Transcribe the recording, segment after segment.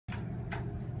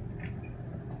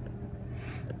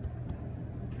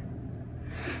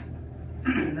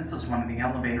This is one of the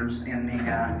elevators in the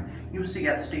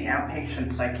UCSD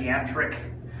outpatient psychiatric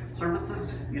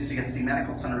services. UCSD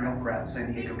Medical Center, Hillcrest,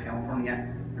 San Diego,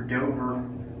 California. They're Dover,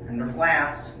 and they're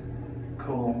glass.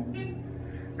 Cool.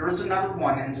 There is another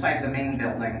one inside the main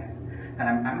building,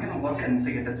 and I'm going to look and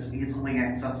see if it's easily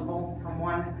accessible from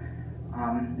one.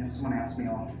 If someone asks me,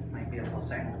 I might be able to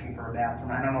say I'm looking for a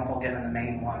bathroom. I don't know if I'll get in the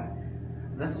main one.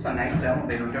 This is a nice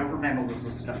elevator, Dover vandal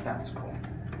resistant. That's cool.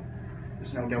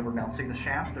 There's no Dover belt. See the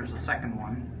shaft? There's a second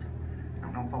one. I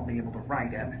don't know if I'll be able to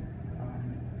ride it.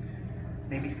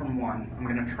 Maybe from one. I'm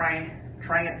going to try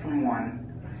it from one.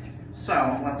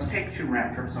 So let's take 2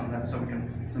 round trips on this so we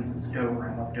can, since it's Dover,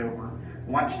 I love Dover.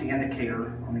 Watch the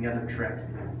indicator on the other trip.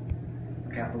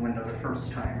 Look out the window the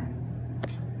first time.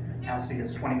 Capacity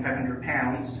is 2,500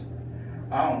 pounds.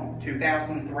 Oh,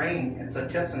 2003. It's a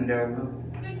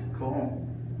ThyssenDover. Cool.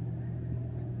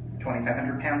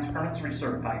 2,500 pounds, permits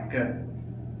recertified. Good.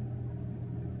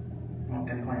 Well,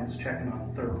 good clients checking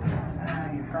on the 3rd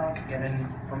floor. You probably could get in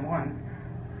from one.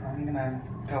 I'm gonna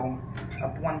go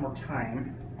up one more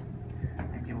time.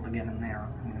 Might be able to get in there.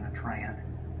 I'm gonna try it.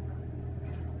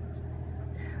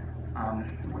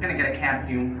 We're gonna get a cab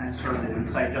view. I started it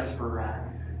inside just for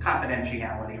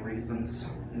confidentiality reasons.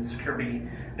 The security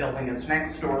building is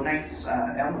next door. Nice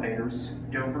elevators.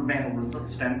 Dover vandal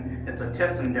resistant. It's a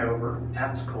ThyssenDover.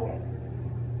 That's cool.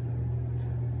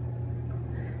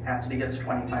 Capacity is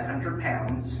 2,500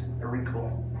 pounds. Very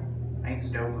cool. Nice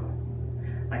Dover.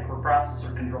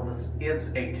 Microprocessor control. This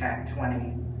is a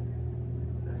TAC-20.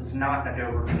 This is not a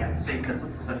Dover PMC because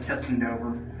this is a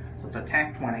ThyssenDover. So it's a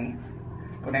TAC-20.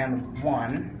 Go down to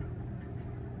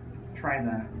 1. Try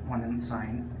the one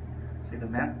inside. See the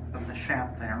vent of the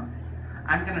shaft there.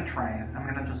 I'm going to try it. I'm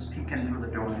going to just peek in through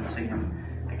the door and see if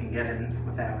I can get in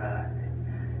without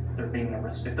there being a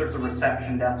risk. If there's a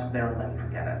reception desk there, then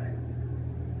forget it.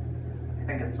 I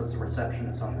think it says the reception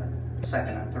is on the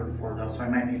 2nd and 3rd floor though, so I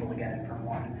might be able to get in from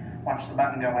one. Watch the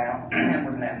button go out, and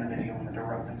we're going to end the video when the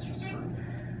door opens just for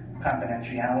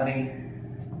confidentiality.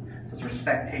 It says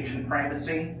respect patient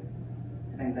privacy.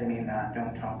 I think they mean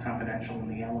don't talk confidential in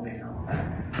the elevator.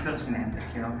 Just going to end it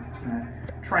here. I'm going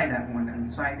to try that one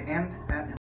inside, and that is